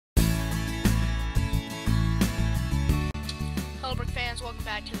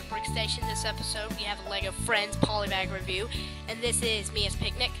back to the Brick Station. This episode we have a LEGO Friends Polybag review, and this is Mia's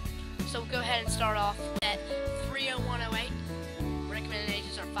Picnic. So we'll go ahead and start off at 30108. Recommended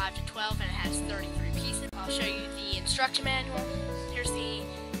ages are 5 to 12, and it has 33 pieces. I'll show you the instruction manual. Here's the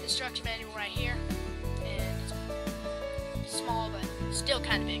instruction manual right here, and it's small, but still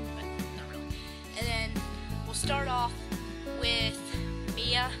kind of big, but not really. And then we'll start off with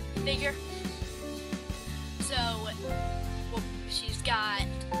Mia figure. So, she's got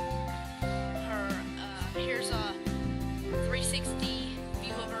her, here's a 360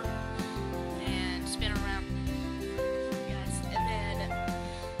 view of her, and spin around, guys. And then,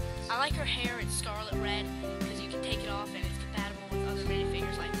 I like her hair, it's scarlet red, because you can take it off and it's compatible with other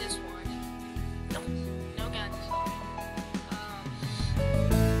minifigures like this one. No guns.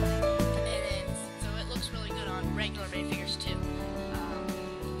 And then, so it looks really good on regular minifigures too.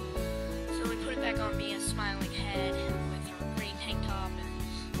 So we put it back on Mia's smiling head with her green tank top and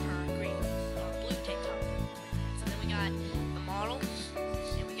her blue tank top. So then we got the model,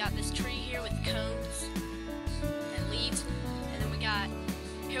 and we got this tree here with cones and leaves, and then we got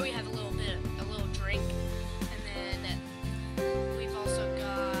here we have a little drink, and then we've also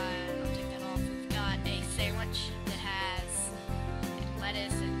got, I'll take that off, we've got a sandwich that has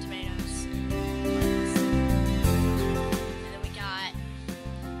lettuce and tomatoes. And then we got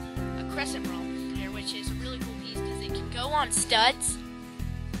a crescent roll here, which is a really cool piece because it can go on studs,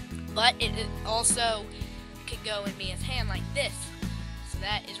 but it also can go in Mia's hand like this. So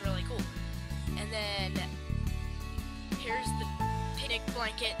that is really cool. And then here's the picnic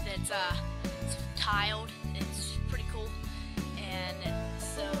blanket that's it's tiled. It's pretty cool. And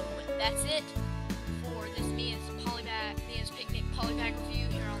so that's it for this Mia's Picnic Polybag review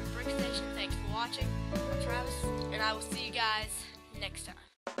here on the Brick Station. Thanks for watching. I'm Travis, and I will see you guys next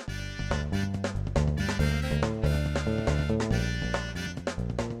time.